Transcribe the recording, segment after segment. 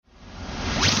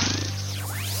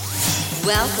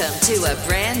Welcome to a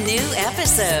brand new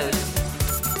episode.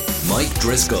 Mike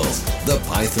Driscoll, The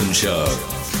Python Show.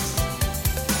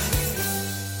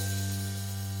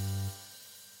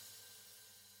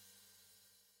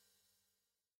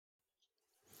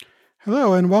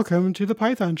 Hello and welcome to The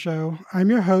Python Show.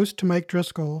 I'm your host, Mike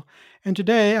Driscoll, and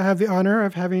today I have the honor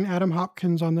of having Adam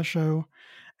Hopkins on the show.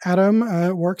 Adam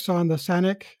works on the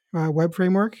Sanic web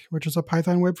framework, which is a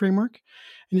Python web framework,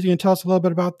 and he's going to tell us a little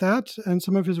bit about that and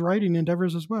some of his writing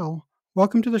endeavors as well.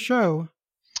 Welcome to the show.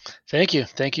 Thank you.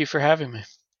 Thank you for having me.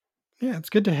 Yeah, it's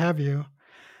good to have you.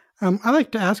 I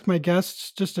like to ask my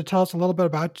guests just to tell us a little bit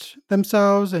about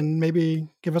themselves and maybe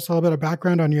give us a little bit of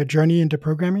background on your journey into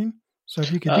programming. So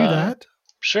if you could do that.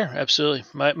 Sure, absolutely.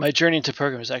 My journey into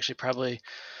programming is actually probably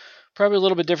a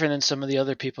little bit different than some of the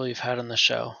other people you've had on the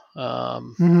show.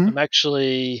 I'm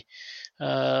actually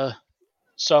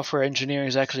software engineering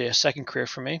is actually a second career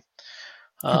for me.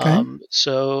 Okay.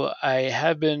 So I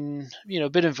have been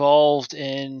involved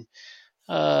in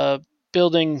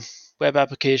building web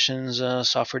applications,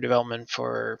 software development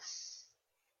for,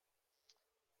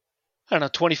 I don't know,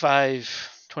 25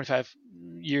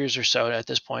 years or so at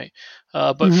this point.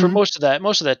 But for most of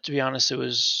that, to be honest, it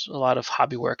was a lot of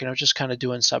hobby work, and I was just kind of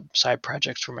doing side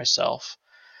projects for myself.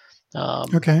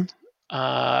 Okay.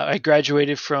 I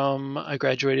graduated from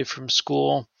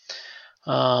school,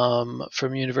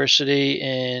 from university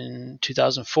in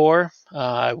 2004.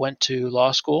 I went to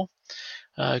law school,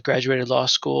 graduated law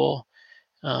school,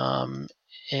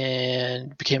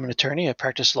 and became an attorney. I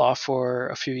practiced law for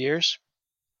a few years.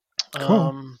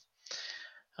 Cool.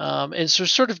 And so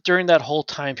sort of during that whole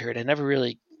time period, I never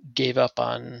really gave up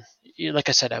on, like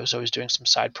I said, I was always doing some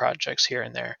side projects here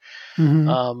and there.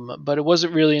 But it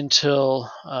wasn't really until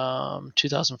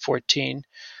 2014,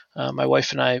 my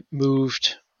wife and I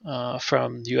moved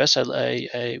from the U.S.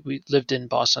 We lived in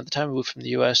Boston at the time. We moved from the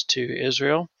U.S. to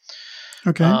Israel.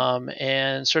 Okay.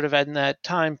 And sort of in that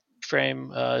time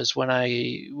frame is when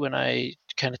I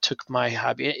kind of took my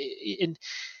hobby. And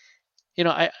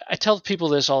I tell people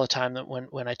this all the time, that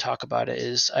when I talk about it,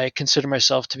 is I consider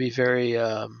myself to be very,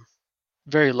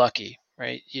 very lucky,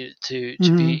 right?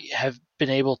 Have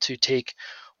been able to take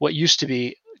what used to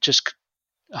be just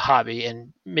a hobby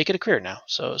and make it a career now.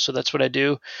 So that's what I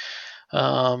do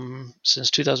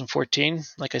since 2014.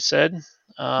 Like I said,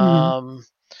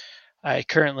 I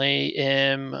currently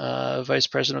am vice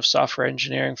president of software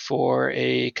engineering for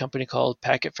a company called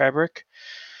Packet Fabric.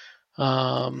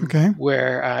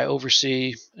 Where I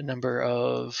oversee a number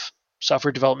of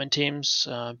software development teams,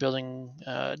 building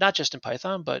not just in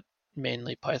Python, but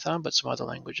mainly Python, but some other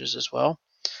languages as well.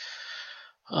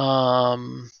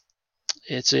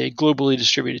 It's a globally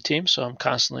distributed team, so I'm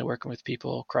constantly working with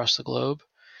people across the globe.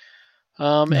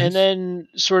 Nice. And then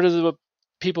sort of the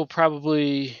people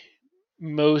probably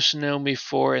most know me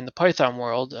for in the Python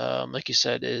world, like you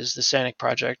said, is the Sanic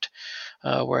project,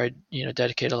 where I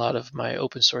dedicate a lot of my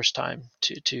open source time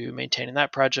to maintaining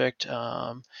that project,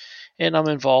 and I'm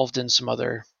involved in some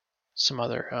other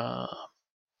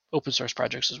open source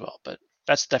projects as well. But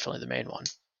that's definitely the main one.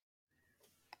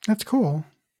 That's cool.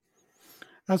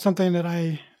 That's something that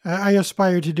I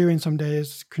aspire to doing some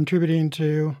days, contributing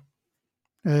to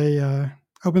a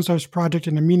open source project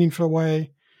in a meaningful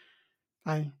way.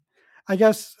 I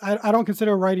guess I don't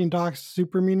consider writing docs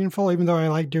super meaningful, even though I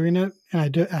like doing it,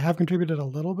 and I have contributed a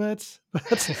little bit.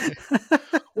 But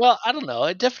Well, I don't know.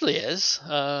 It definitely is, and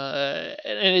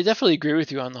I definitely agree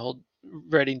with you on the whole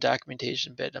writing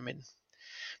documentation bit. I mean,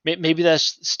 maybe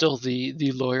that's still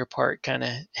the lawyer part kind of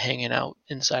hanging out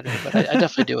inside of me, but I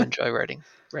definitely do enjoy writing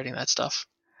that stuff.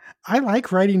 I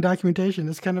like writing documentation.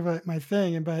 It's kind of my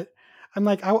thing, but I'm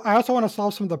like I also want to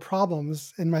solve some of the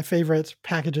problems in my favorite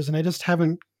packages, and I just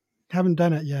haven't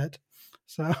done it yet.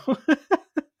 So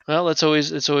Well, it's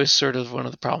always sort of one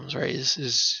of the problems, right?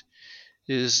 Is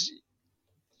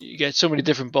you get so many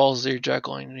different balls that you're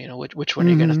juggling. Which one are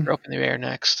you going to throw up in the air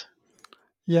next?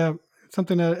 Yeah,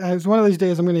 something that as one of these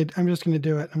days I'm just gonna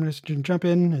do it. I'm just gonna jump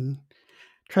in and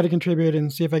try to contribute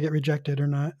and see if I get rejected or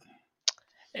not.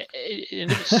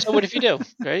 So what if you do,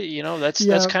 right?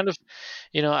 That's kind of,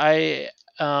 I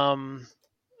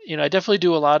definitely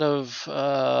do a lot of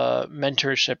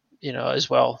mentorship, as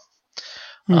well.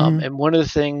 And one of the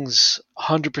things,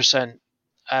 100%,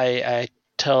 I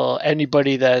tell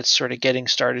anybody that's sort of getting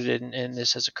started in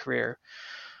this as a career.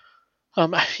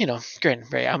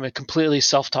 Granted, right, I'm a completely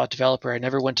self-taught developer. I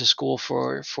never went to school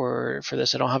for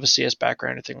this. I don't have a CS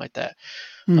background or anything like that.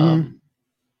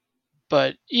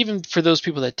 But even for those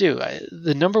people that do,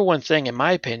 the number one thing, in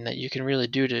my opinion, that you can really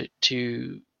do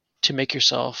to make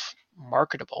yourself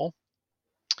marketable,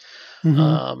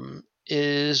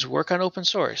 is work on open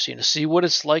source. See what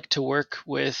it's like to work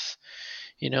with,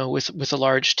 with a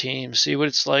large team. See what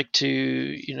it's like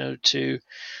to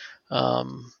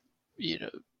um, you know,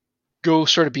 go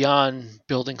sort of beyond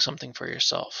building something for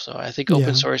yourself. So I think open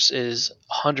Yeah. source is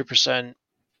 100%,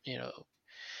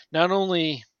 not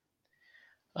only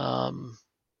um,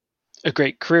 a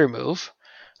great career move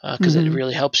because it Hmm.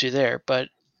 really helps you there, but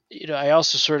I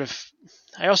also sort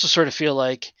of feel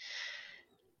like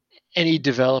any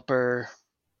developer,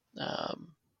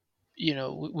 um,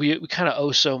 we kind of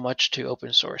owe so much to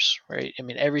open source, right? I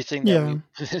mean, everything that Yeah.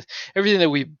 we everything that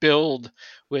we build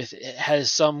with it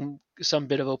has some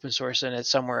bit of open source in it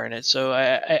somewhere in it. So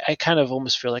I kind of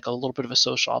almost feel like a little bit of a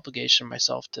social obligation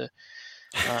myself to,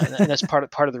 and that's part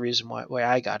of the reason why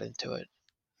I got into it.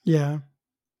 Yeah.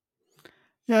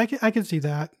 Yeah. I can see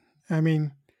that. I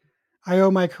mean, I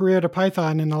owe my career to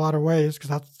Python in a lot of ways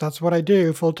because that's what I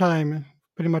do full time,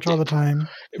 pretty much all the time.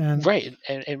 And Right,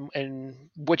 and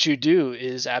what you do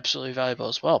is absolutely valuable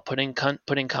as well. Putting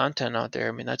content out there.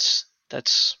 I mean, that's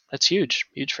huge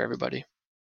for everybody.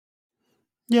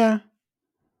 yeah,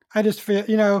 I just feel,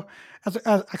 as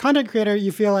a content creator,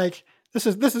 you feel like this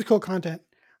is cool content,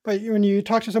 but when you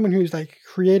talk to someone who's like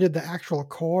created the actual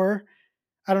core,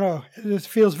 I don't know, it just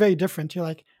feels very different. You're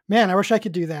like, man, I wish I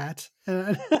could do that.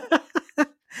 And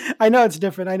I know it's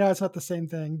different. I know it's not the same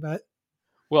thing, but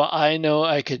Well, I know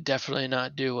I could definitely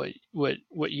not do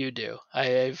what you do.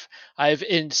 I've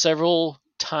in several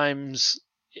times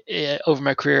over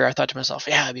my career, I thought to myself,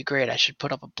 yeah, it'd be great. I should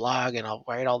put up a blog and I'll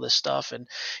write all this stuff, and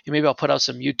maybe I'll put out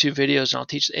some YouTube videos and I'll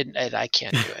teach. And I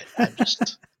can't do it.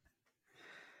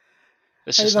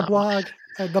 It's hey, just not my.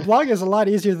 the blog is a lot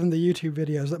easier than the YouTube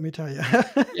videos. Let me tell you.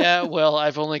 Yeah, well,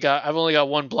 I've only got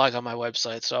one blog on my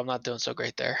website, so I'm not doing so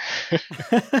great there.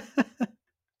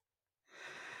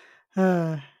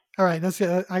 Uh, all right,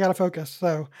 I gotta focus.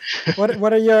 So,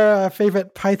 what are your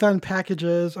favorite Python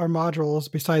packages or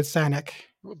modules besides Sanic?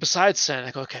 Besides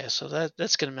Sanic, okay, so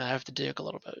that's gonna have to dig a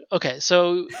little bit. Okay,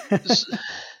 so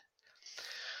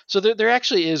there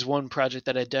actually is one project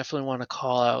that I definitely want to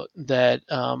call out that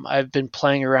I've been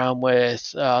playing around with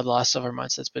the last several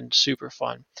months. That's been super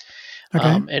fun, Okay.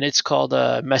 and it's called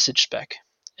Message Spec,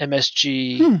 Hmm.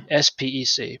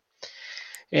 MSGSPEC,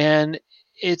 and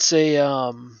it's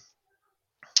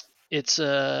it's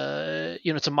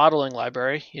a modeling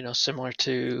library, similar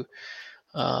to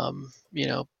um, you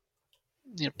know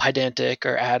Pydantic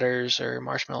or Adders or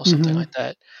Marshmallow, something Hmm. like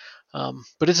that.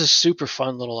 But it's a super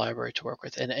fun little library to work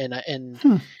with,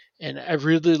 Hmm. and I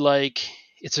really like.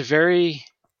 It's a very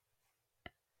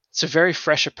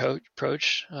fresh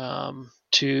approach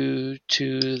to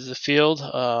the field.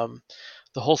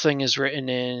 The whole thing is written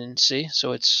in C,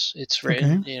 so it's Okay.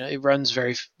 written. It runs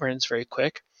very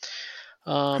quick.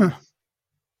 Huh. Um,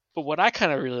 but what I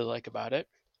kind of really like about it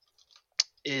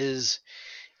is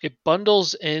it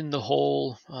bundles in the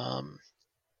whole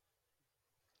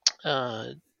uh,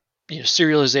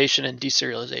 serialization and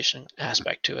deserialization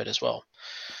aspect to it as well.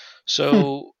 Hmm.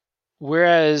 So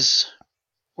whereas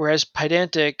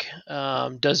Pydantic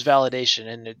does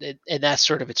validation, and that's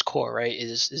sort of its core, right?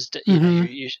 Is Hmm.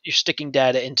 you're sticking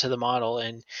data into the model,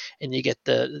 and you get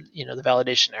the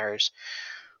validation errors.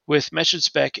 With message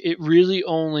spec, it really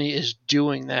only is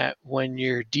doing that when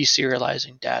you're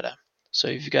deserializing data. So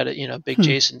if you've got a big Hmm.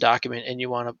 JSON document and you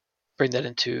want to bring that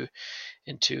into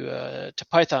to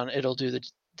Python, it'll do the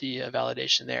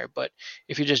validation there. But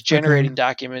if you're just Okay. generating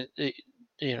document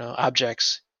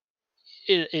objects,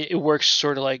 it works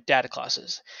sort of like data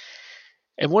classes.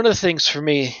 And one of the things for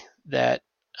me that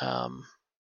um,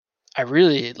 I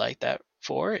really like that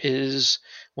for is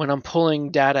when I'm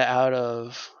pulling data out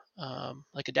of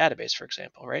like a database, for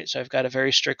example, right? So I've got a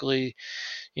very strictly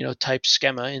typed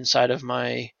schema inside of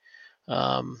my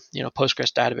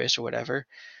Postgres database or whatever.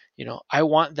 I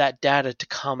want that data to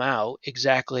come out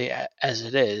exactly as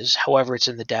it is, however it's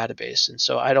in the database. And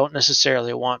so I don't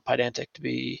necessarily want Pydantic to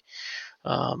be,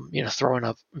 throwing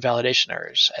up validation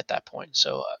errors at that point.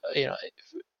 So,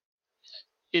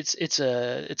 it's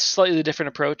a slightly different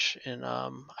approach, and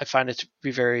I find it to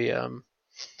be very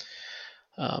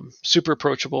super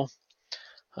approachable.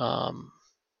 Um,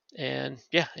 and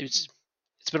yeah, it's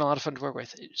been a lot of fun to work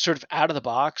with. It's sort of out of the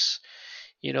box,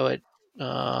 it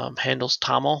handles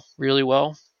TOML really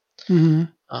well. Hmm.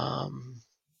 Um,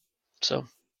 so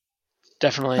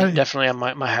definitely, I definitely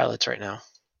on my highlights right now.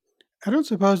 I don't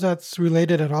suppose that's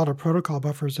related at all to protocol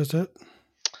buffers, is it?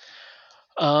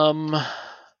 Um,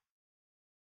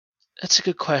 that's a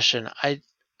good question.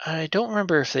 I don't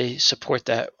remember if they support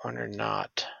that one or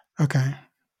not. Okay.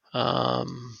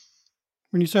 Um,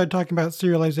 When you started talking about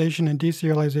serialization and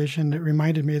deserialization, it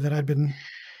reminded me that I'd been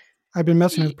I've been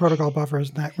messing with protocol buffers,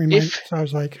 and that reminds. If So I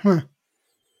was like, huh.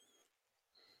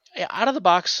 out of the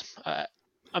box, I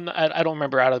don't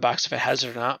remember out of the box if it has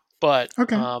it or not, but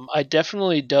Okay. I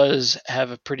definitely does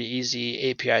have a pretty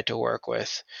easy API to work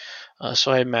with.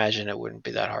 So I imagine it wouldn't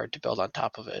be that hard to build on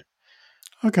top of it.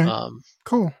 Okay. Um,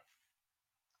 Cool.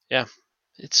 yeah,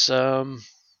 it's definitely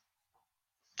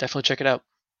check it out.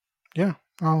 Yeah.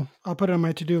 I'll put it on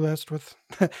my to do list with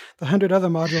the 100 other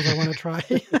modules I want to try.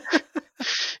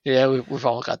 Yeah, we've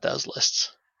all got those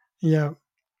lists, Yeah.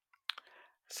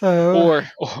 So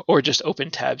or just open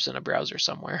tabs in a browser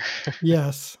somewhere.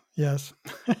 yes.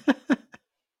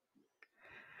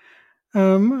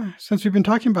 Since we've been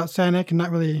talking about Sanic and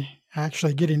not really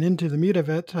actually getting into the meat of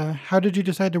it, how did you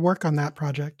decide to work on that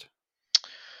project?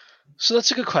 So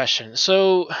that's a good question.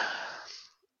 So,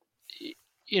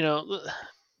 you know,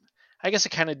 I guess I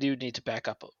kind of do need to back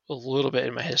up a little bit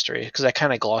in my history because I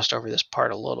kind of glossed over this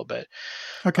part a little bit.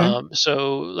 Okay.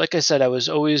 So, like I said, I was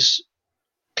always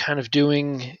kind of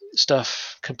doing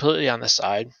stuff completely on the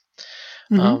side.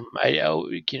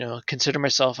 Mm-hmm. Consider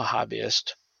myself a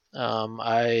hobbyist.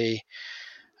 I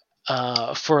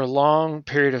For a long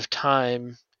period of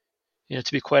time,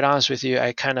 to be quite honest with you,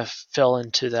 I kind of fell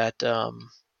into that,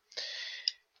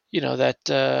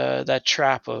 that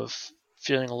trap of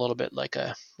feeling a little bit like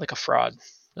a fraud.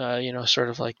 Sort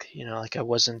of like I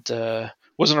wasn't a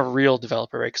real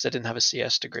developer, right? Because I didn't have a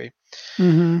CS degree.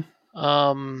 Mm-hmm.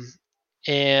 Um,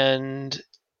 and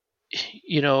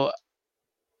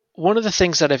one of the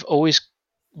things that I've always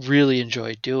really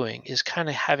enjoyed doing is kind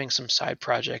of having some side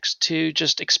projects to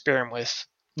just experiment with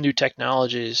new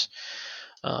technologies,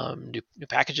 new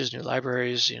packages, new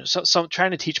libraries. So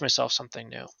trying to teach myself something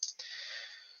new.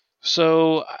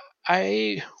 So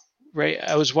I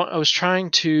I was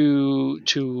trying to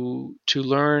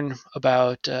learn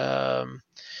about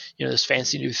this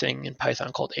fancy new thing in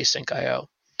Python called Async IO.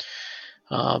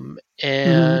 Mm-hmm.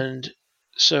 And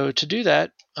so to do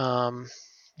that, I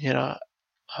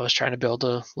was trying to build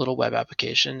a little web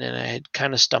application, and I had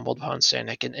kind of stumbled upon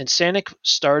Sanic. And Sanic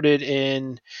started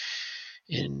in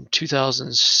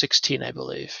 2016, I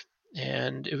believe,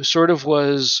 and it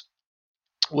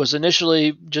was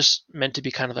initially just meant to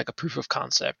be kind of like a proof of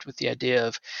concept with the idea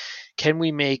of, can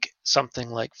we make something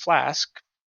like Flask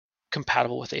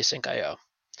compatible with Async IO?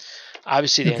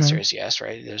 Obviously, the answer Okay. is yes,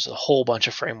 right? There's a whole bunch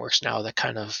of frameworks now that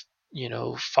kind of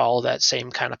follow that same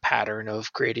kind of pattern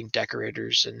of creating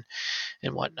decorators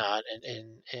and whatnot.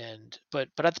 But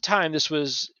at the time, this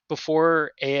was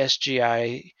before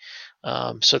ASGI,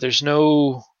 so there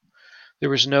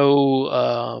was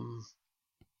no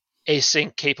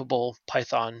async capable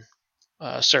Python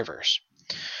servers.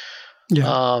 Yeah.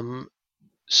 Um,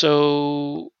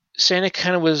 so Sanic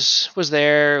kind of was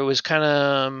there. It was kind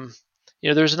of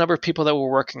there was a number of people that were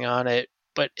working on it,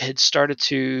 but had started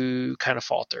to kind of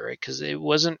falter, right? Because it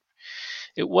wasn't,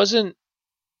 at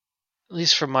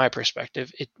least from my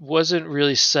perspective, it wasn't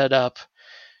really set up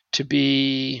to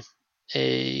be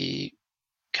a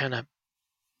kind of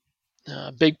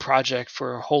big project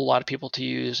for a whole lot of people to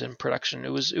use in production. It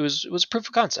was a proof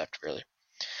of concept, really.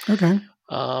 Okay.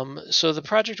 So the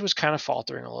project was kind of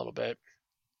faltering a little bit,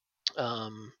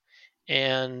 um,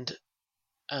 and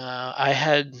I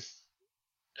had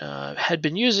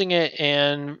been using it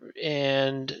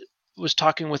and was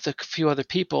talking with a few other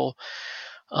people,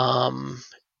 um,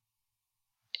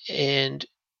 and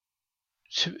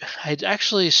I'd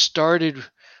actually started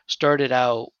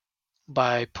out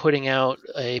by putting out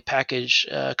a package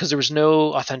because there was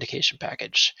no authentication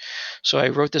package. So I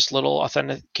wrote this little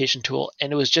authentication tool,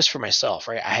 and it was just for myself,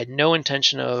 right? I had no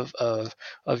intention of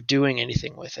doing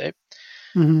anything with it.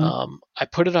 Mm-hmm. I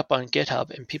put it up on GitHub,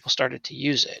 and people started to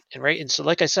use it, and so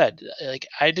like I said, like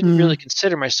I didn't really Mm-hmm.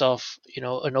 consider myself,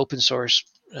 an open source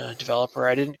developer.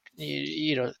 I didn't,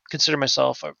 consider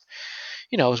myself, I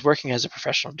was working as a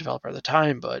professional developer at the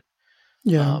time, but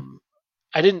Yeah. um,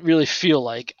 I didn't really feel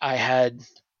like I had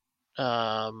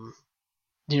um,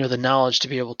 the knowledge to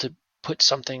be able to put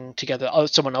something together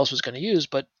someone else was going to use,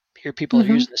 but here people are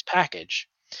Mm-hmm. using this package.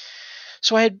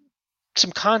 So I had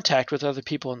some contact with other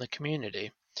people in the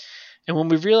community. And when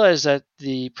we realized that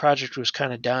the project was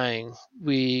kind of dying,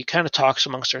 we kind of talked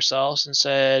amongst ourselves and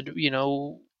said,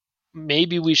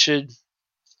 maybe we should,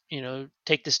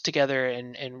 take this together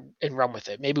and run with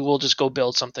it. Maybe we'll just go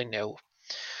build something new.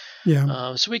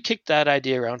 Yeah. So we kicked that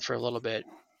idea around for a little bit.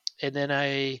 And then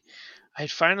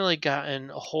I'd finally gotten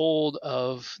a hold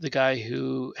of the guy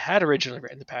who had originally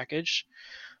written the package,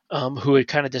 who had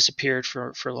kind of disappeared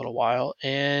for a little while,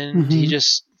 and he Mm-hmm.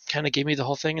 just kind of gave me the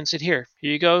whole thing and said, "Here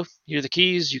you go. Here are the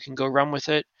keys. You can go run with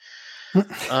it."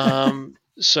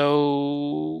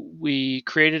 So we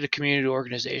created a community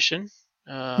organization,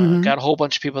 Mm-hmm. got a whole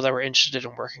bunch of people that were interested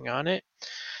in working on it.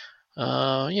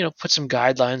 Put some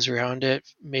guidelines around it,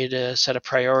 made a set of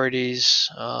priorities,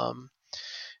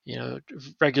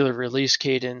 regular release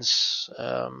cadence,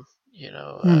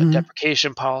 Mm-hmm.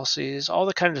 deprecation policies, all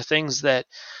the kinds of things that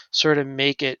sort of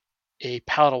make it a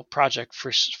palatable project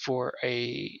for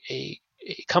a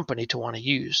company to want to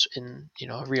use in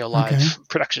a real Okay. live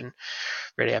production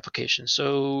ready application.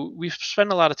 So we've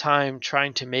spent a lot of time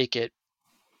trying to make it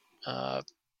uh,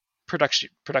 production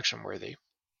worthy.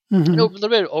 A Mm-hmm. little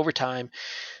bit over time,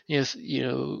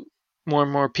 more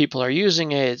and more people are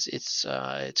using it. It's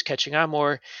catching on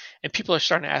more, and people are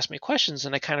starting to ask me questions.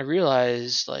 And I kind of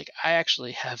realize, like, I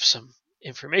actually have some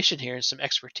information here and some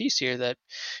expertise here that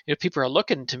people are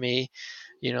looking to me,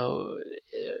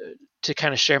 to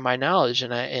kind of share my knowledge.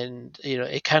 And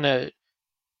it kind of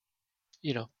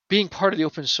being part of the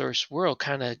open source world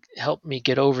kind of helped me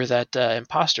get over that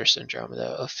imposter syndrome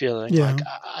of feeling Yeah.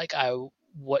 like I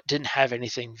what didn't have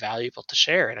anything valuable to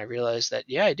share. And I realized that,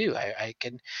 yeah, I do. I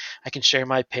can share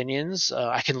my opinions.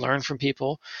 I can learn from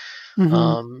people. Mm-hmm.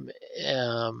 Um,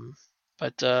 um,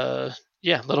 but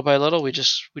yeah, little by little, we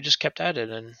just kept at it,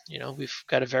 and we've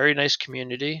got a very nice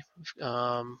community.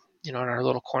 In our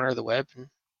little corner of the web, and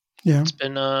Yeah. it's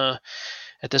been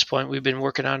at this point, we've been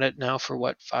working on it now for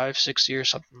what, 5, 6 years,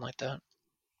 something like that.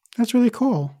 That's really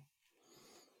cool.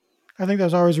 I think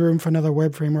there's always room for another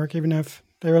web framework, even if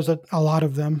there is a lot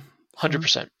of them. Hundred So.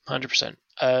 percent, 100%.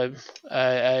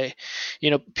 I,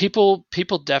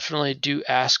 people definitely do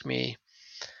ask me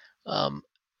um,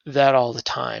 that all the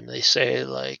time. They say,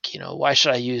 like, why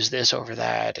should I use this over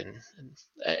that? And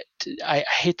I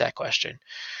hate that question,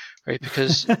 right?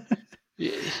 Because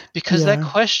that Yeah.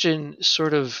 question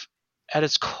sort of, at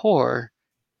its core,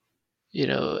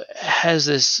 has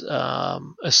this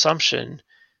assumption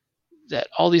that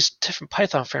all these different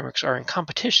Python frameworks are in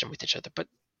competition with each other, but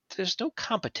there's no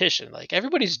competition. Like,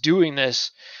 everybody's doing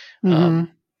this Mm-hmm.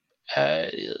 um, uh,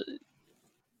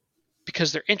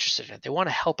 because they're interested in it. They want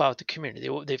to help out the community.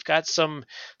 They've got some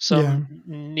Yeah.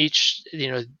 niche,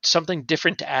 something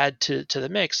different to add to the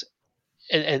mix,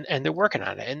 and they're working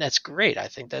on it, and that's great. I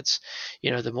think that's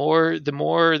the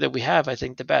more that we have, I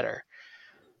think the better.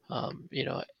 Um, you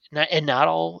know, not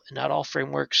all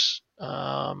frameworks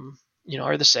are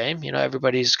the same.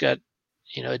 Everybody's got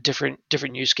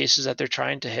different use cases that they're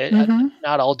trying to hit. Mm-hmm.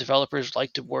 Not all developers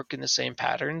like to work in the same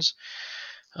patterns,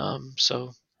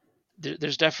 so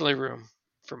there's definitely room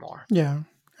for more. Yeah.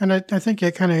 And I think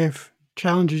it kind of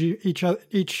challenges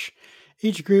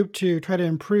each group to try to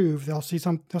improve. They'll see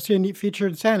a neat feature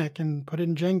in Sanic and put it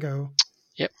in Django,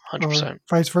 Yep, hundred or percent,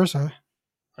 vice versa.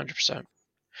 100%.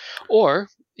 Or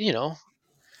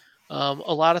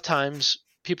a lot of times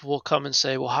people will come and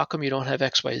say, "Well, how come you don't have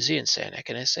X, Y, Z in Sanic?"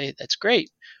 And I say, "That's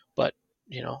great, but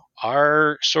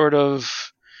our sort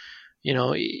of you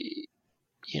know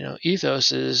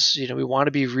ethos is we want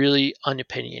to be really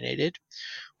unopinionated.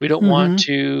 We don't want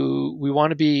Mm-hmm. to. We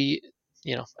want to be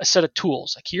a set of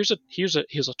tools. Like, here's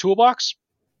a toolbox.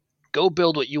 Go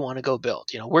build what you want to go build.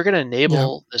 We're going to Yeah.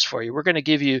 enable this for you. We're going to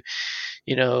give you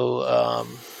you know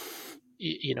um,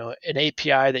 an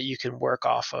API that you can work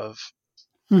off of.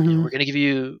 Mm-hmm. We're going to give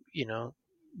you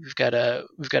we've got a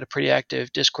pretty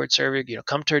active Discord server.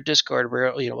 Come to our Discord.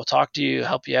 We'll talk to you,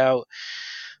 help you out.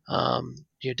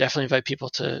 Definitely invite people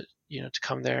to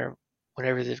come there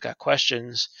whenever they've got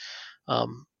questions.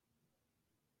 Um,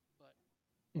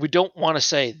 we don't want to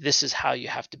say this is how you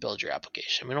have to build your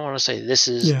application. We don't want to say this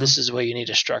is Yeah. this is the way you need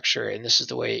to structure it, and this is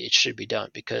the way it should be done,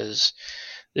 because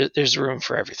there's room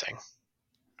for everything.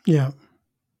 Yeah.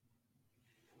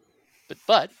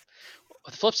 But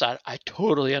on the flip side, I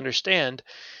totally understand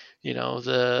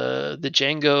the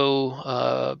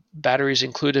Django batteries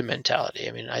included mentality.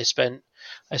 I mean, I spent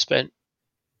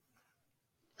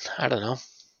I don't know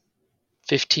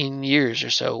 15 years or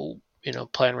so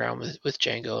playing around with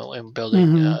Django and building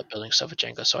Mm-hmm. building stuff with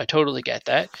Django. So I totally get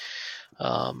that.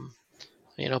 Um,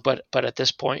 but at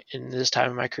this point in this time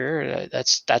in my career,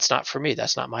 that's not for me.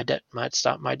 That's not that's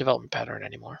not my development pattern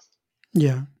anymore.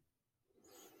 Yeah.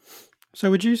 So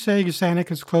would you say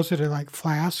Sanic is closer to like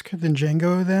Flask than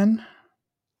Django then?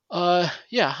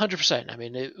 Yeah, 100%. I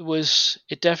mean,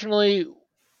 it definitely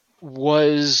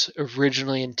was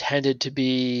originally intended to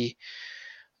be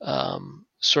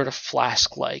sort of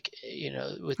Flask like,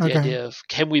 with the Okay. idea of,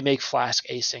 can we make Flask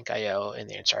async IO? And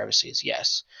the answer obviously is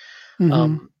yes. Mm-hmm.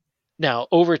 Um, Now,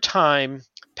 over time,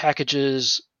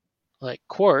 packages like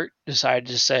Quart decided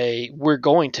to say, we're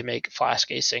going to make Flask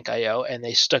async IO, and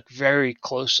they stuck very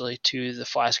closely to the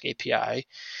Flask API.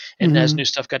 And as new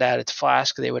stuff got added to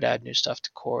Flask, they would add new stuff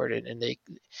to Quart, and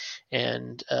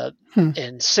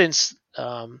since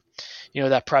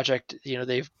that project,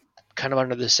 they've kind of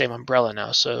under the same umbrella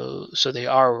now, so they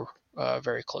are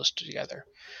very close together.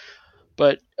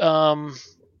 But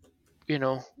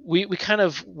we kind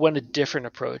of went a different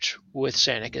approach with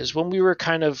Sanic. Is when we were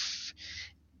kind of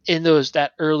in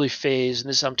that early phase, and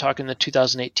this I'm talking the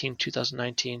 2018,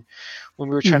 2019, when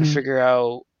we were trying to figure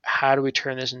out how do we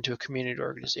turn this into a community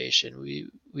organization.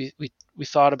 We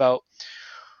thought about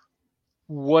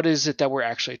what is it that we're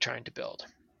actually trying to build.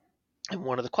 And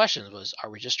one of the questions was, are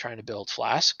we just trying to build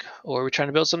Flask, or are we trying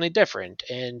to build something different?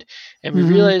 And we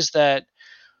realized that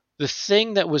the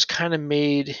thing that was kind of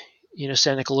made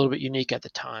Sanic a little bit unique at the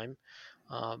time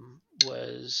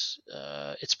was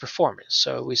its performance.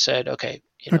 So we said, okay,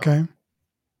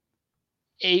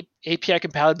 API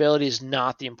compatibility is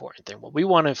not the important thing. What we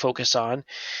want to focus on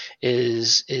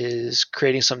is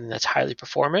creating something that's highly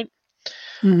performant,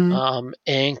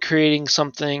 and creating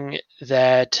something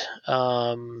that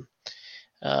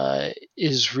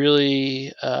is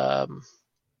really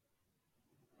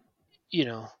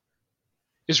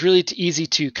is really easy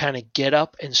to kind of get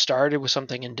up and started with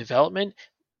something in development,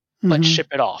 but ship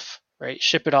it off, right?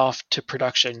 Ship it off to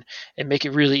production and make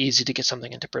it really easy to get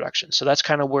something into production. So that's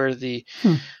kind of where the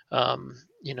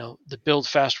the build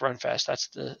fast, run fast, that's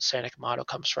the Sanic motto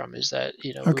comes from, is that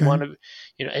we want to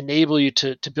enable you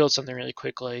to build something really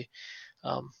quickly.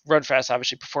 Run fast,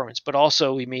 obviously performance, but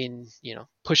also we mean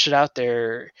push it out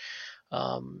there,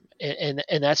 and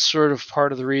that's sort of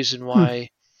part of the reason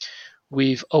why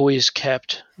we've always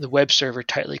kept the web server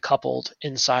tightly coupled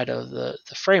inside of the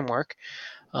framework.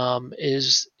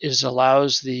 Is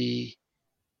allows the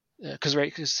because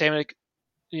Sanic,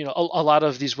 a lot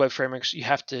of these web frameworks, you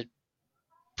have to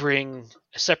bring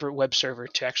a separate web server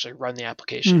to actually run the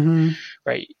application,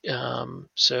 right?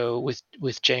 So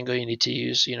with Django, you need to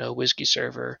use WSGI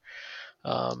server.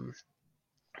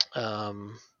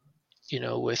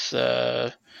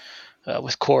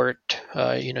 With Quart,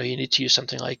 you need to use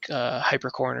something like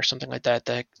Hypercorn or something like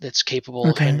that's capable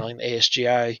of handling the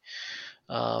ASGI.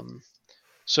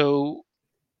 So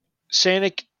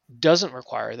Sanic doesn't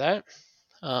require that.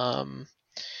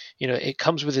 It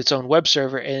comes with its own web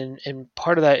server, and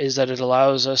part of that is that it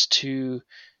allows us to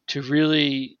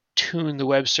really tune the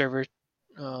web server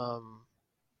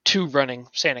to running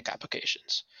Sanic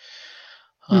applications.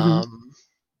 Kind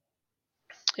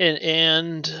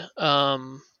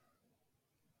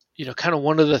of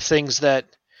one of the things that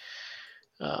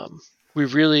we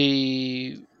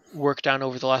really worked on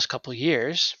over the last couple of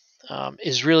years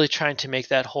is really trying to make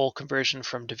that whole conversion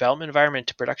from development environment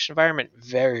to production environment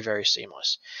very, very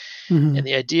seamless. And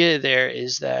the idea there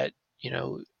is that,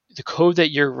 the code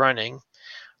that you're running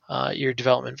your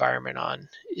development environment on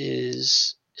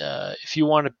is, if you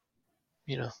want to,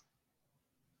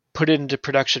 put it into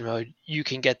production mode, you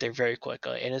can get there very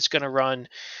quickly, and it's going to run,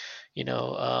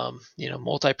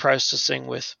 multi-processing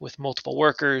with multiple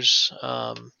workers.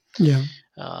 The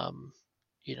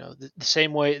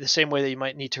same way that you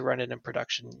might need to run it in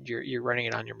production, you're running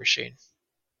it on your machine.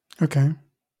 Okay.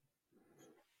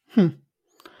 I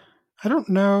don't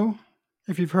know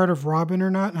if you've heard of Robin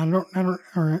or not.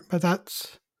 But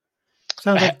that's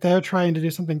sounds like they're trying to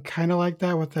do something kind of like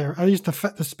that with their, at least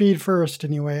the speed first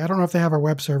anyway. I don't know if they have a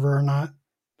web server or not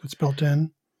that's built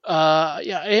in.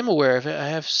 Yeah, I am aware of it. I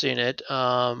have seen it.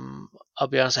 I'll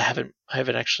be honest, I haven't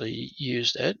actually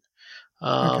used it.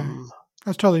 Okay,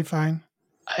 that's totally fine.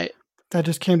 That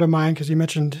just came to mind because you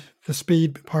mentioned the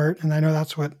speed part, and I know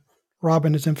that's what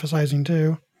Robin is emphasizing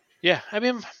too. Yeah, I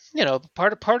mean,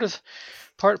 part of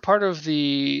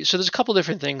the, so there's a couple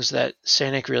different things that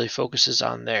Sanic really focuses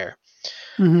on there,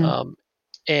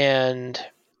 and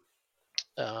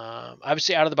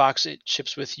obviously out of the box it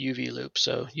ships with UV loop.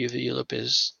 So UV loop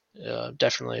is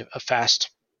definitely a fast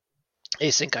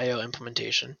async IO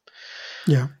implementation.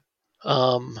 Yeah.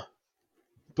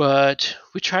 But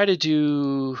we try to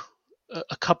do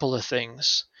a couple of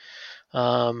things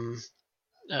to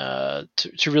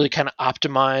really kind of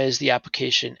optimize the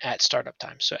application at startup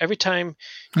time. So every time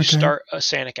you start a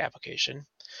Sanic application,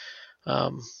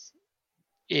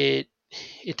 it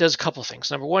does a couple of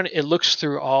things. Number one, it looks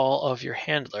through all of your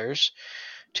handlers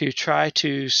to try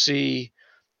to see,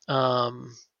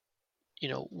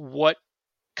 what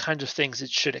kinds of things it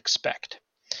should expect.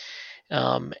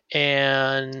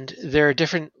 And there are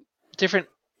different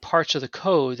parts of the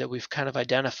code that we've kind of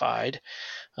identified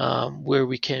where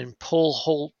we can pull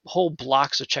whole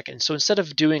blocks of check-in. So instead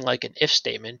of doing like an if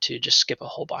statement to just skip a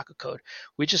whole block of code,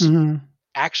 we just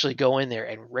actually go in there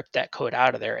and rip that code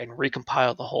out of there and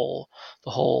recompile the whole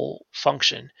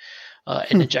function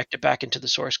and inject it back into the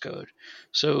source code.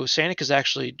 So Sanic is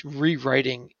actually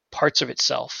rewriting parts of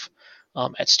itself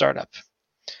at startup.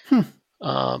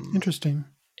 Interesting.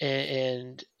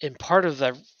 And part of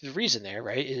the reason there,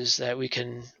 right, is that we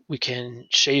can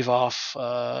shave off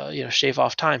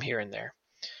time here and there.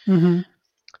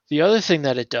 The other thing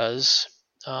that it does,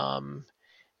 and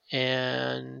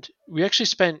we actually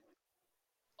spent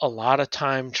a lot of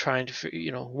time trying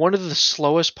to, one of the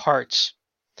slowest parts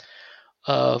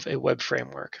of a web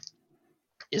framework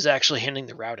is actually handling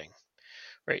the routing,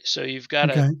 right? So you've got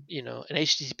an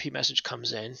HTTP message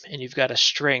comes in and you've got a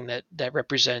string that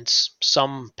represents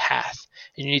some path,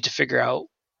 and you need to figure out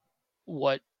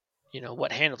what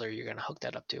handler you're going to hook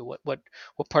that up to, what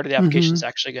part of the application is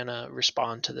actually going to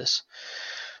respond to this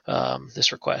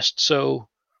this request. So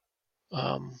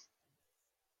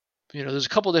there's a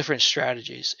couple different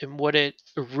strategies, and what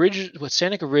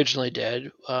Sanic originally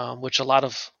did, which a lot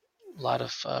of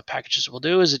packages will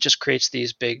do, is it just creates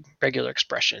these big regular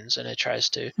expressions and it tries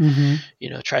to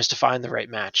find the right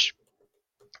match.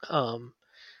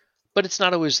 But it's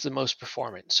not always the most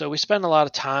performant. So we spend a lot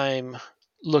of time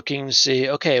looking to see,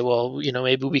 okay, well,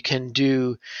 maybe we can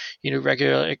do,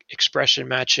 regular expression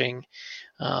matching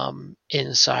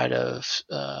inside of,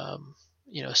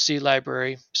 C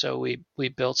library. So we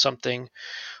built something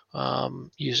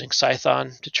using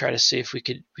Python to try to see if we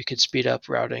could speed up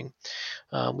routing.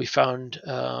 We found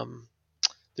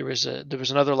there was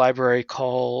another library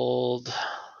called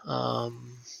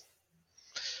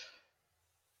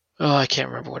I can't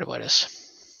remember what it was.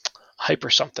 Hyper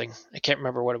something. I can't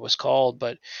remember what it was called,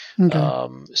 but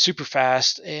super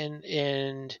fast.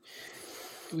 And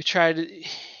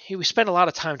we spent a lot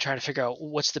of time trying to figure out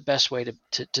what's the best way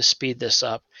to speed this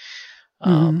up.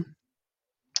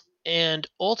 And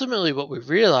ultimately what we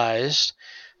realized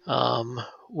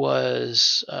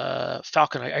was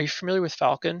Falcon. Are you familiar with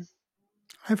Falcon?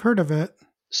 I've heard of it.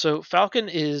 So Falcon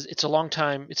it's a long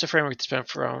time. It's a framework that's been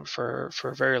around for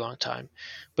a very long time,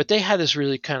 but they had this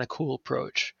really kind of cool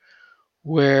approach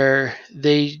where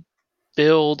they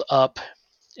build up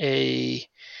a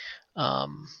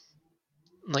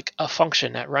like a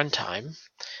function at runtime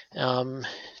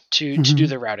to do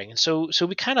the routing. And so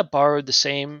we kind of borrowed the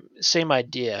same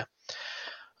idea.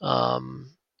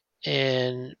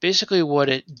 And basically what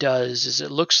it does is it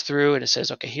looks through and it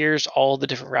says, okay, here's all the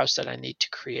different routes that I need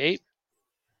to create.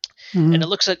 And it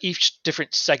looks at each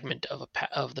different segment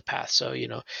of the path. So,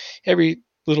 every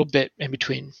little bit in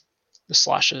between the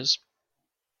slashes.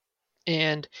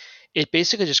 And it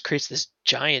basically just creates this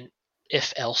giant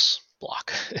if-else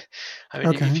block. I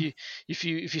mean, if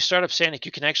you start up Sanic,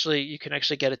 you can actually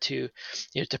get it to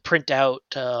to print out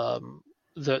the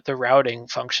routing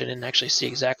function and actually see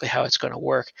exactly how it's going to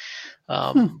work.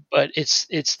 But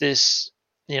it's this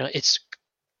it's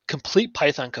complete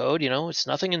Python code. It's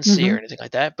nothing in C or anything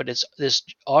like that, but it's this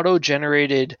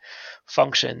auto-generated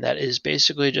function that is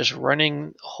basically just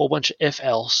running a whole bunch of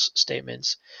if-else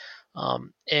statements.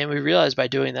 And we realized by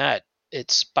doing that,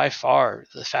 it's by far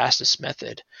the fastest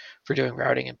method for doing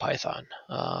routing in Python.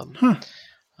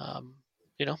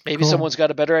 Maybe someone's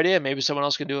got a better idea. Maybe someone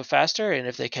else can do it faster. And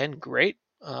if they can, great.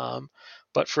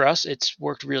 But for us, it's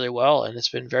worked really well, and it's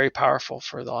been very powerful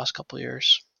for the last couple of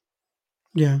years.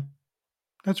 Yeah,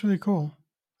 that's really cool.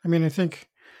 I mean, I think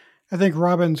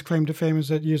Robin's claim to fame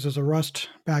is it uses a Rust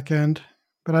backend,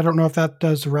 but I don't know if that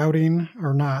does routing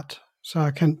or not. So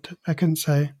I couldn't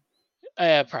say.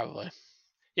 Yeah, probably.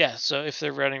 Yeah, so if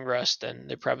they're running Rust, then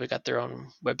they probably got their own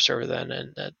web server then,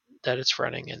 and that it's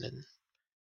running, and then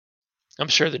I'm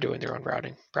sure they're doing their own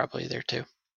routing probably there too.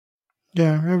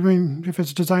 Yeah, I mean, if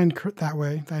it's designed that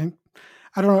way, I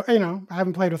don't know. I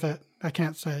haven't played with it. I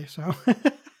can't say. So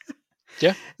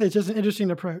yeah, it's just an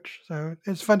interesting approach. So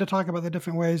it's fun to talk about the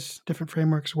different ways different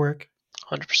frameworks work.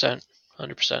 100%.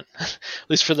 At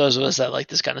least for those of us that like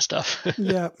this kind of stuff.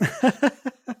 Yeah.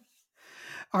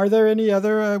 Are there any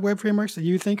other web frameworks that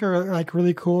you think are like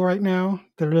really cool right now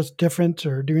that are just different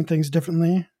or doing things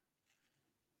differently?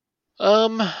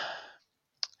 I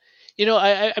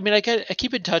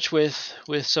keep in touch with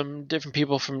some different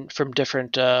people from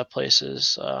different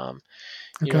places.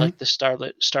 Like the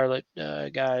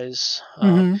Starlet guys.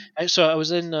 So I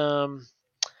was in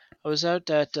I was out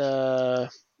at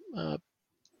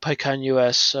PyCon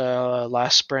US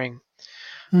last spring,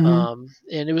 and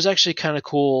it was actually kind of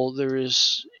cool. There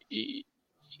was,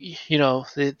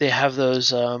 they have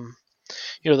those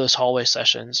those hallway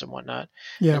sessions and whatnot.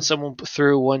 Yeah. And someone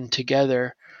threw one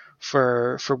together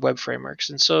for web frameworks.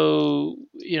 And so,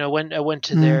 when I went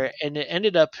to there, and it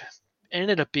ended up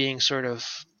being sort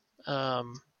of,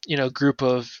 group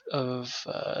of a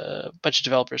bunch of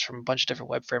developers from a bunch of different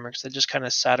web frameworks that just kind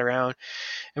of sat around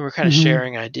and were kind of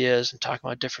sharing ideas and talking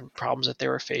about different problems that they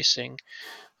were facing.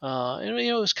 And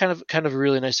it was kind of a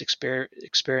really nice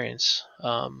experience.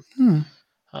 That's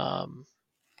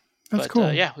But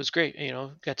cool. yeah, it was great.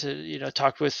 Got to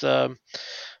talk with um,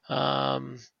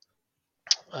 a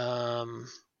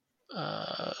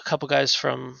couple guys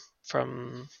from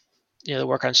that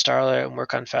work on Starlet and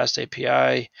work on Fast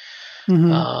API.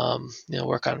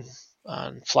 Work on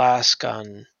Flask,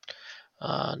 on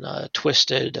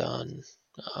Twisted, on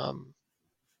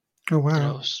Oh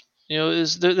wow.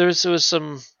 there was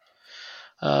some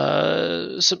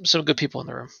good people in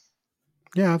the room.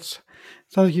 Yeah, sounds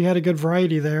like you had a good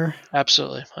variety there.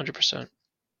 Absolutely, 100%.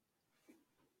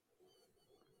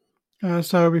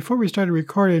 So before we started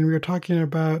recording, we were talking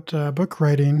about book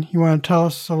writing. You want to tell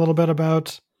us a little bit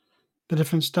about the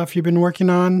different stuff you've been working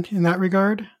on in that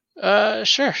regard?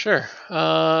 Sure.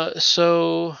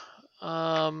 So,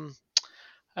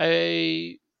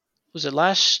 I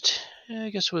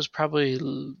guess it was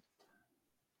probably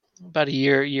about a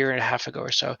year and a half ago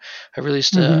or so. I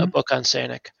released a book on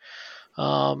Sanic.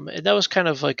 And that was kind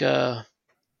of like it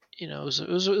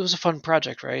was a fun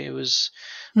project, right? It was,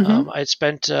 I'd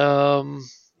spent, I don't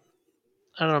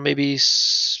know, maybe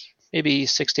 6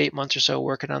 to 8 months or so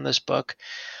working on this book.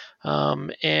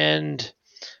 And,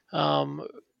 I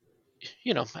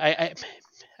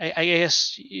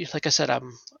guess, like I said,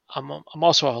 I'm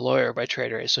also a lawyer by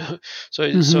trade, right? So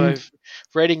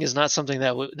writing is not something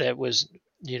that was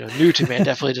new to me. I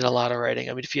definitely did a lot of writing.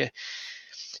 I mean, if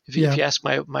you ask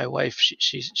my wife,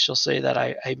 she'll say that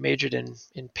I majored in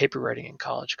paper writing in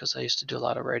college because I used to do a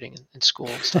lot of writing in school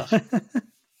and stuff.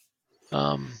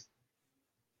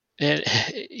 And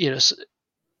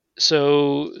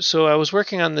so I was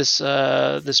working on this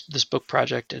book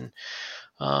project, and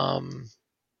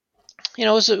it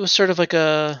was sort of like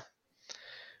it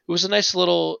was a nice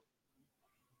little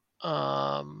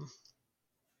kind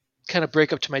of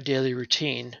break up to my daily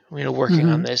routine, working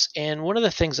on this. And one of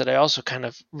the things that I also kind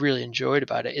of really enjoyed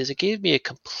about it is it gave me a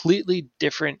completely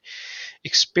different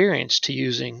experience to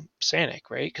using Sanic,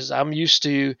 right? Because I'm used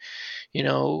to,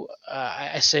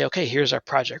 I say, okay, here's our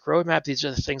project roadmap. These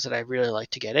are the things that I really like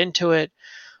to get into it.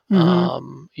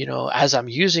 As I'm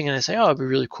using it, I say, oh, it'd be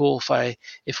really cool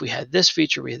if we had this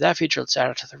feature, we had that feature, let's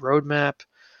add it to the roadmap.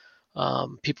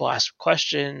 People ask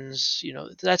questions,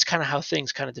 that's kind of how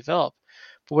things kind of develop.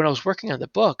 But when I was working on the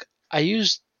book, I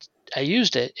used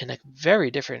it in a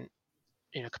very different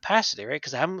capacity, right?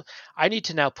 Because I need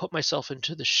to now put myself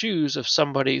into the shoes of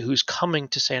somebody who's coming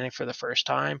to Sanic for the first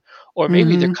time, or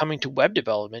maybe they're coming to web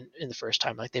development in the first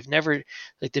time. Like they've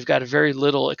got a very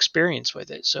little experience with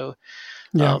it. So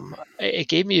it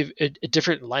gave me a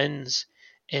different lens.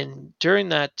 And during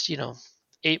that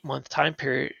 8-month time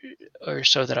period or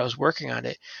so that I was working on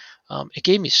it, it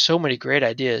gave me so many great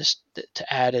ideas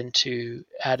to add into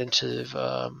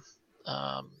the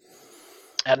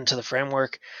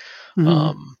framework.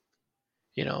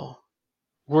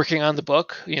 Working on the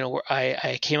book, where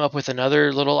I came up with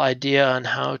another little idea on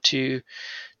how to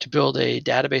build a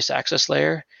database access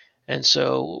layer. And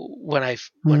so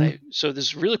so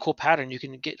this really cool pattern, you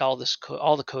can get all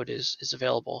the code is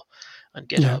available on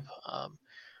GitHub.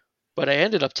 But I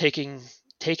ended up taking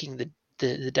the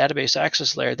database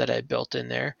access layer that I built in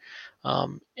there,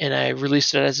 and I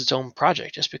released it as its own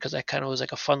project just because I kind of was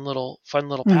like a fun little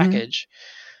package.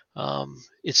 I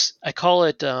call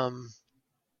it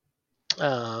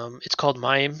it's called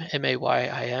MAYIM,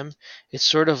 MAYIM. It's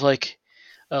sort of like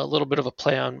a little bit of a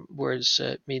play on words.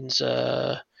 It means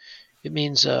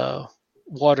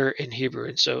water in Hebrew,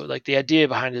 and so like the idea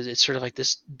behind it, it's sort of like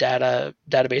this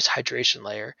database hydration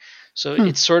layer. So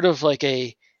it's sort of like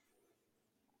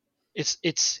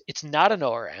it's not an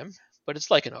ORM, but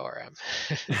it's like an ORM.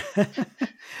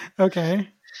 Okay.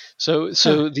 So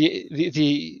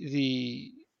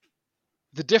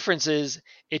the difference is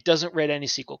it doesn't write any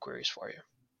SQL queries for you.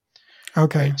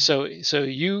 Okay. Right? So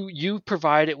you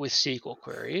provide it with SQL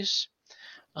queries,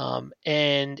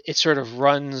 and it sort of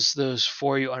runs those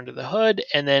for you under the hood,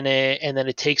 and then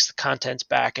it takes the contents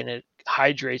back and it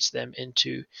hydrates them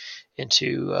into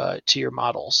to your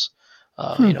models.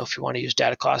 If you want to use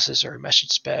data classes or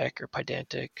message spec or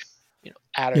Pydantic,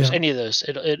 adders, any of those,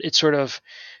 it sort of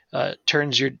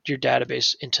turns your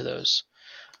database into those.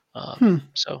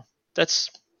 So that's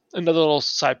another little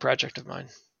side project of mine.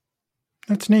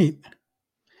 That's neat.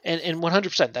 And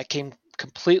 100% that came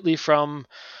completely from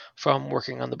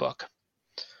working on the book.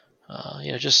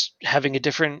 Just having a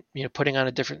different, putting on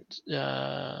a different,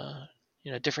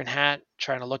 different hat,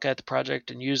 trying to look at the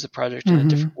project and use the project in a Mm-hmm.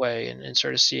 different way, and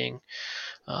sort of seeing,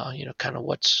 kind of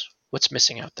what's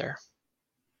missing out there.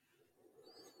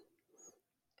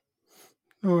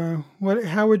 Or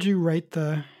how would you rate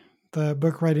the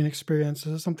book writing experience?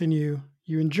 Is it something you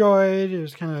enjoyed? It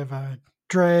was kind of a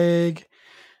drag,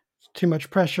 too much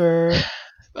pressure.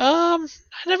 I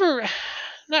never,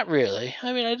 not really.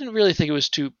 I mean, I didn't really think it was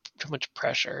too much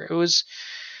pressure. It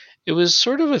was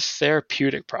sort of a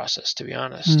therapeutic process, to be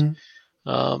honest. Mm.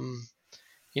 Um,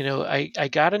 I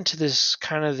got into this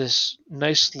kind of this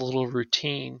nice little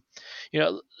routine.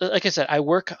 Like I said, I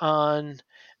work on,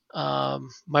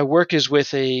 my work is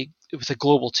with a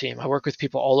global team. I work with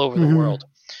people all over the Mm-hmm. world,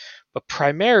 but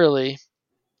primarily,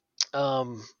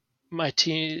 my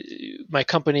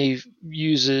company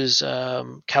uses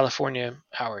California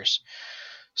hours.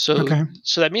 So Okay.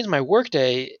 that means my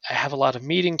workday, I have a lot of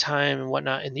meeting time and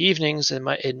whatnot in the evenings, and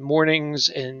in mornings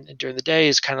and during the day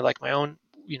is kind of like my own,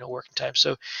 working time.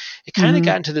 So it kind of Mm-hmm.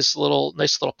 got into this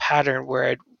nice little pattern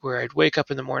where I'd wake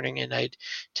up in the morning and I'd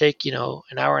take, an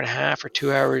hour and a half or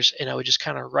 2 hours, and I would just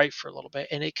kind of write for a little bit,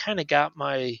 and it kind of got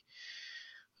my,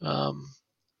 um,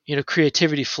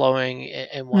 creativity flowing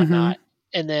and Mm-hmm. whatnot.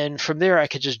 And then from there, I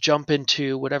could just jump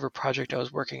into whatever project I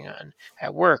was working on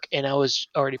at work, and I was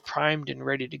already primed and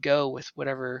ready to go with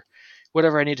whatever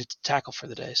I needed to tackle for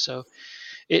the day. So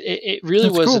it really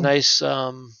That's was a cool. nice,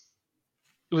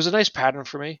 it was a nice pattern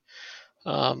for me.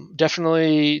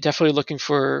 Definitely looking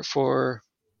for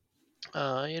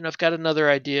I've got another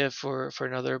idea for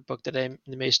another book that I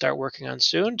may start working on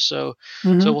soon. So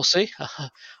Mm-hmm. we'll see.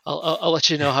 I'll let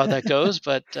you know how that goes.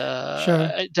 But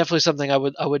Sure. definitely something I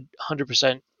would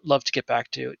 100% love to get back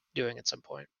to doing at some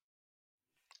point.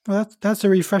 Well, that's a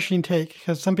refreshing take,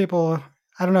 because some people,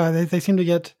 I don't know, they seem to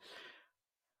get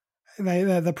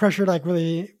the pressure, like,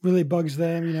 really bugs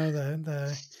them.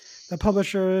 The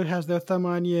publisher has their thumb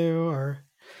on you,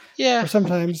 Yeah, or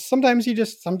sometimes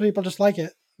some people just like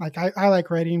it. Like, I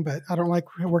like writing, but I don't like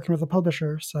working with a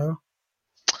publisher. So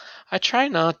I try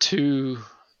not to.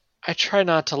 I try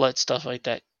not to let stuff like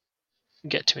that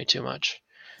get to me too much.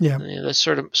 yeah. That's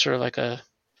sort of like a,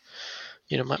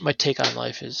 my take on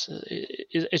life is,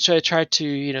 I try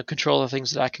to, control the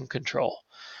things that I can control.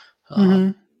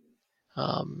 Mm-hmm.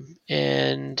 Um,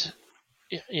 and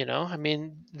I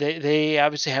mean, they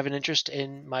obviously have an interest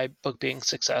in my book being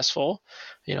successful.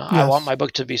 I want Yes. my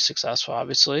book to be successful,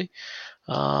 obviously.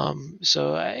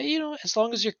 So as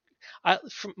long as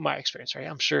from my experience, right?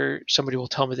 I'm sure somebody will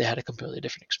tell me they had a completely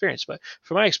different experience, but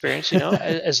from my experience,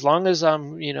 as long as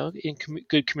I'm, in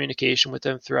good communication with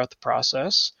them throughout the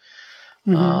process,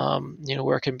 Mm-hmm.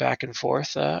 working back and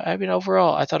forth. I mean,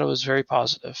 overall, I thought it was very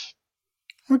positive.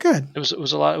 Well, good. It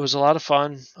was a lot of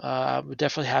fun. I'm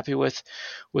definitely happy with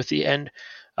the end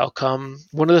outcome.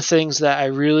 One of the things that I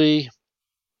really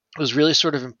was really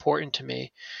sort of important to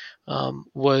me,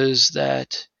 was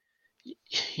that,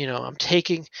 I'm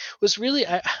taking was really,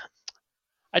 I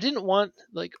didn't want,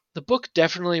 like, the book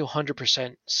definitely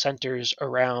 100% centers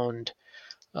around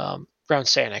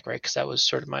Sanic, right? Because that was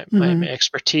sort of my Mm-hmm.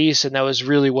 expertise, and that was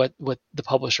really what the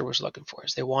publisher was looking for,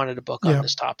 is they wanted a book on Yeah.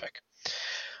 this topic.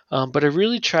 But I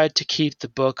really tried to keep the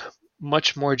book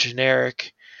much more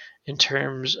generic in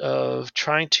terms of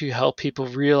trying to help people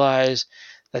realize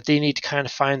that they need to kind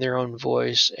of find their own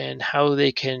voice and how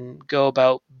they can go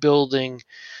about building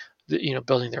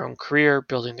their own career,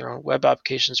 building their own web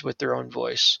applications with their own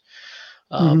voice.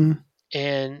 Mm-hmm.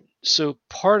 And so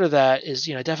part of that is,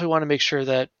 I definitely want to make sure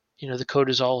that, the code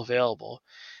is all available.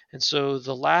 And so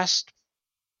the last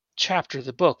chapter of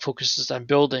the book focuses on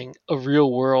building a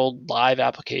real world live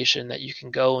application that you can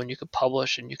go and you could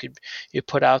publish and you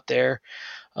put out there.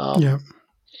 Yeah. Um,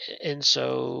 and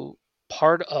so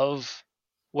part of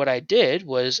what I did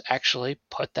was actually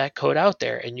put that code out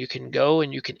there, and you can go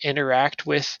and you can interact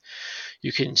with,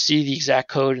 you can see the exact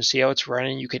code and see how it's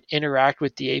running. You can interact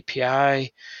with the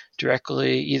API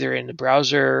directly, either in the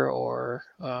browser or,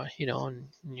 in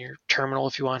your terminal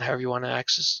if you want, however you want to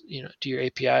access, do your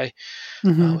API,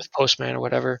 Mm-hmm. with Postman or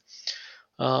whatever.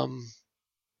 Um,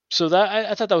 so that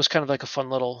I thought that was kind of like a fun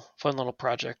little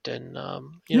project, and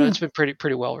Yeah. it's been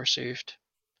pretty well received.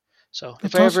 So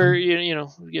if That's I ever,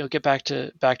 awesome. get back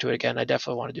to it again, I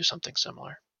definitely want to do something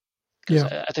similar, because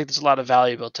Yeah. I think there's a lot of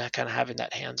valuable to kind of having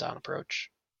that hands-on approach.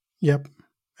 Yep.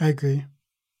 I agree.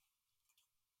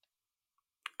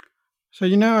 So,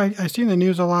 I see in the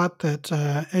news a lot that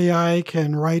AI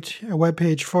can write a web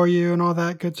page for you and all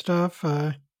that good stuff.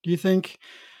 Do you think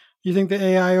You think the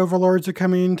AI overlords are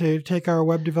coming to take our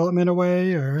web development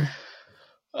away, or?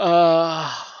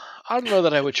 I don't know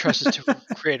that I would trust it to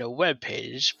create a web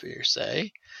page per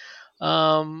se.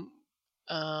 Um,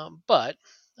 but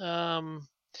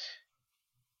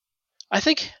I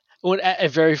think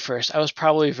at very first, I was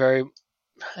probably very.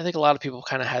 I think a lot of people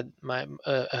kind of had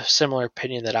a similar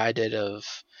opinion that I did of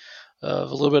a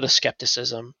little bit of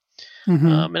skepticism,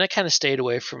 Mm-hmm. and I kind of stayed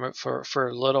away from it for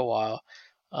a little while.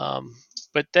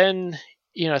 But then,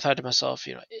 I thought to myself,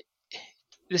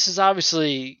 this is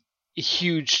obviously a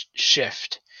huge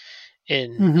shift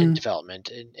in Mm-hmm. development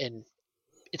in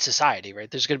society, right?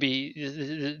 There's going to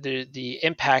be the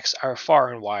impacts are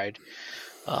far and wide,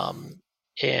 um,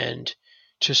 and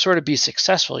to sort of be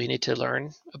successful, you need to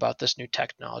learn about this new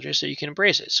technology so you can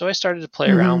embrace it. So I started to play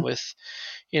around Mm-hmm. with,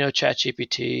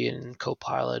 ChatGPT and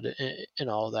Copilot and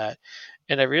all of that,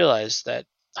 and I realized that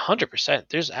 100%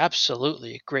 there's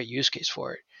absolutely a great use case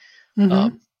for it. Mm-hmm.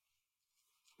 Um,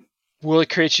 will it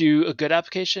create you a good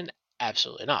application?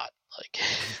 Absolutely not.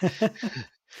 Like,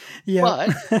 Yep.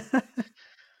 but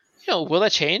will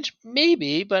that change?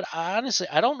 Maybe, but honestly,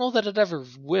 I don't know that it ever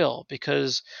will,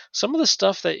 because some of the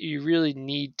stuff that you really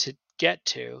need to get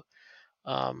to,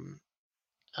 um,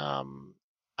 um,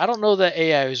 I don't know that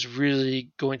AI is really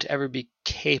going to ever be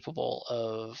capable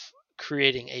of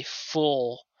creating a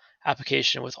full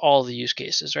application with all the use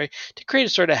cases, right? To create a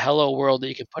sort of hello world that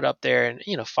you can put up there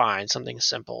and find something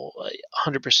simple,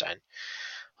 100%.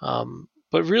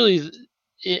 But really,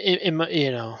 in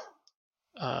my,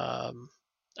 um,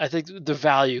 I think the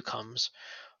value comes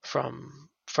from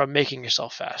making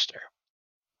yourself faster.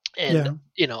 And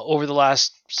Yeah. over the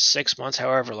last 6 months,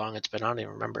 however long it's been, I don't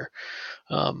even remember.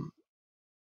 Um,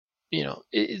 there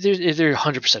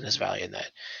 100% is value in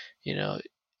that. You know,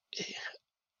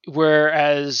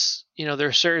 Whereas, there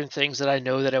are certain things that I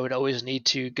know that I would always need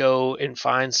to go and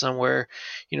find somewhere,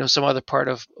 some other part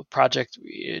of a project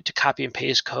to copy and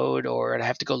paste code, or I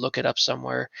have to go look it up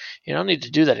somewhere. I don't need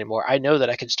to do that anymore. I know that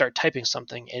I can start typing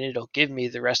something and it'll give me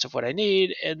the rest of what I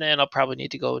need, and then I'll probably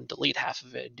need to go and delete half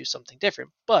of it and do something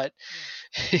different. But,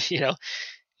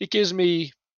 it gives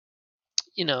me,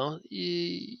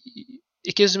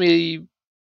 it gives me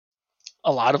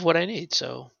a lot of what I need.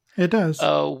 So, It does.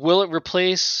 will it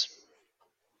replace?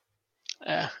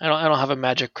 I don't have a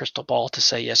magic crystal ball to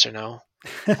say yes or no.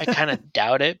 I kind of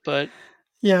doubt it, but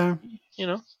Yeah. you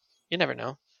know, you never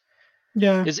know.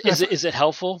 Yeah. Is it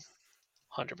helpful?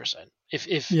 100%.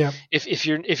 Yeah.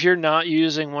 If you're not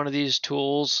using one of these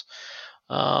tools,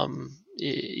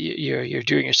 you're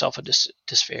doing yourself a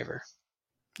disfavor.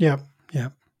 Yeah. Yeah.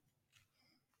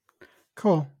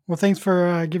 Cool. Well, thanks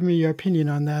for giving me your opinion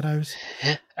on that.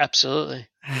 Absolutely.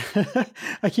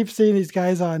 I keep seeing these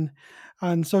guys on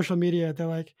social media. They're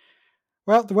like,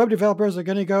 "Well, the web developers are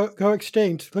going to go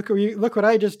extinct. Look what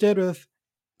I just did with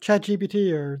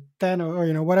ChatGPT or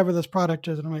Thano or whatever this product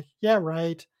is." And I'm like, "Yeah,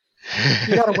 right.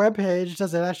 You got a web page.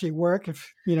 Does it actually work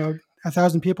if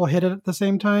 1,000 people hit it at the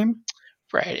same time?"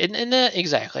 Right, and that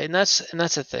exactly, and that's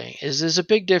the thing is there's a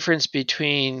big difference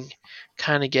between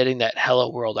kind of getting that Hello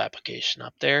World application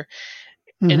up there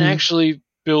and Mm-hmm. actually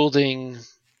building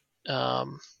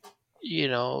um,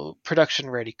 production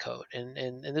ready code,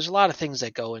 and there's a lot of things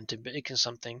that go into making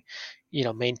something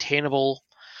maintainable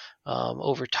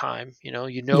over time.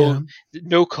 Yeah.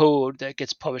 No code that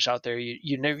gets published out there,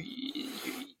 you never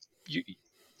you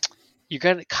you're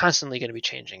gonna constantly going to be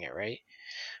changing it, right?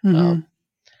 um,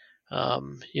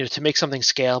 Mm-hmm. to make something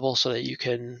scalable so that you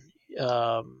can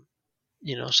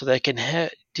so that it can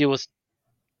deal with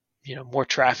more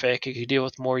traffic, it can deal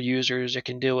with more users, it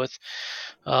can deal with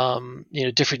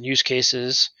different use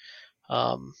cases,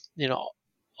 um, you know,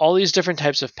 all these different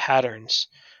types of patterns.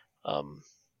 Um,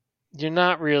 you're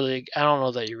not really, I don't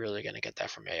know that you're really going to get that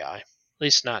from AI, at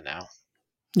least not now.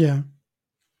 Yeah.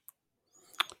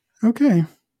 Okay.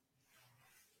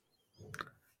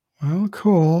 Well,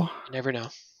 cool. You never know.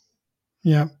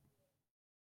 Yeah.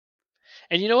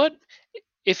 And you know what?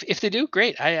 If they do,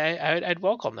 great. I'd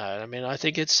welcome that. I mean, I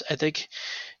think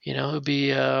it'd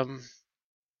be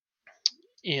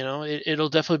it'll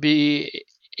definitely be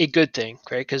a good thing,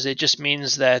 right? Because it just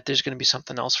means that there's going to be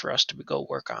something else for us to go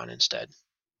work on instead.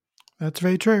 That's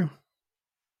very true.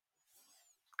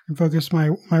 And focus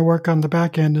my work on the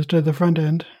back end instead of the front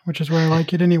end, which is where I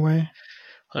like it anyway.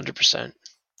 100%.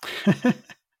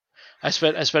 I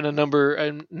spent a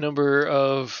number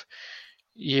of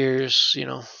years,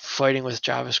 fighting with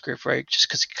JavaScript, right? Just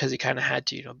because you kind of had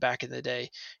to, back in the day.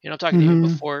 I'm talking even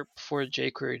Mm-hmm. before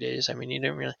jQuery days. I mean, you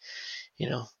didn't really, you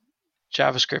know,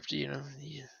 JavaScript,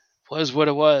 was what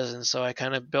it was, and so I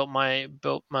kind of built my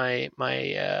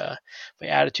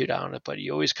attitude on it. But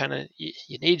you always kind of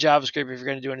you need JavaScript if you're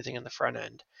going to do anything in the front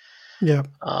end. Yeah.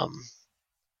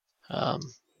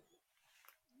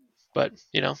 But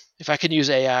if I can use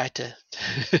AI to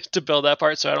to build that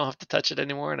part, so I don't have to touch it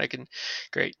anymore, and I can,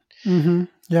 great. Mm-hmm.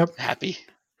 Yep. Happy.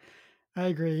 I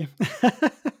agree.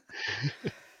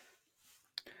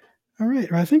 All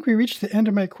right. Well, I think we reached the end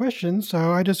of my questions,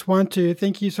 so I just want to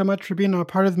thank you so much for being a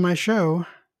part of my show.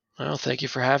 Well, thank you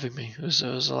for having me. It was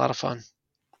a lot of fun.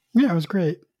 Yeah, it was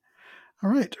great. All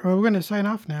right. Well, we're going to sign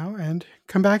off now and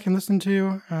come back and listen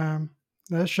to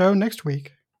the show next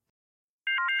week.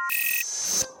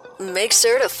 Make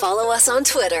sure to follow us on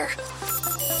Twitter.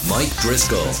 Mike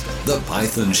Driscoll, The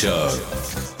Python Show.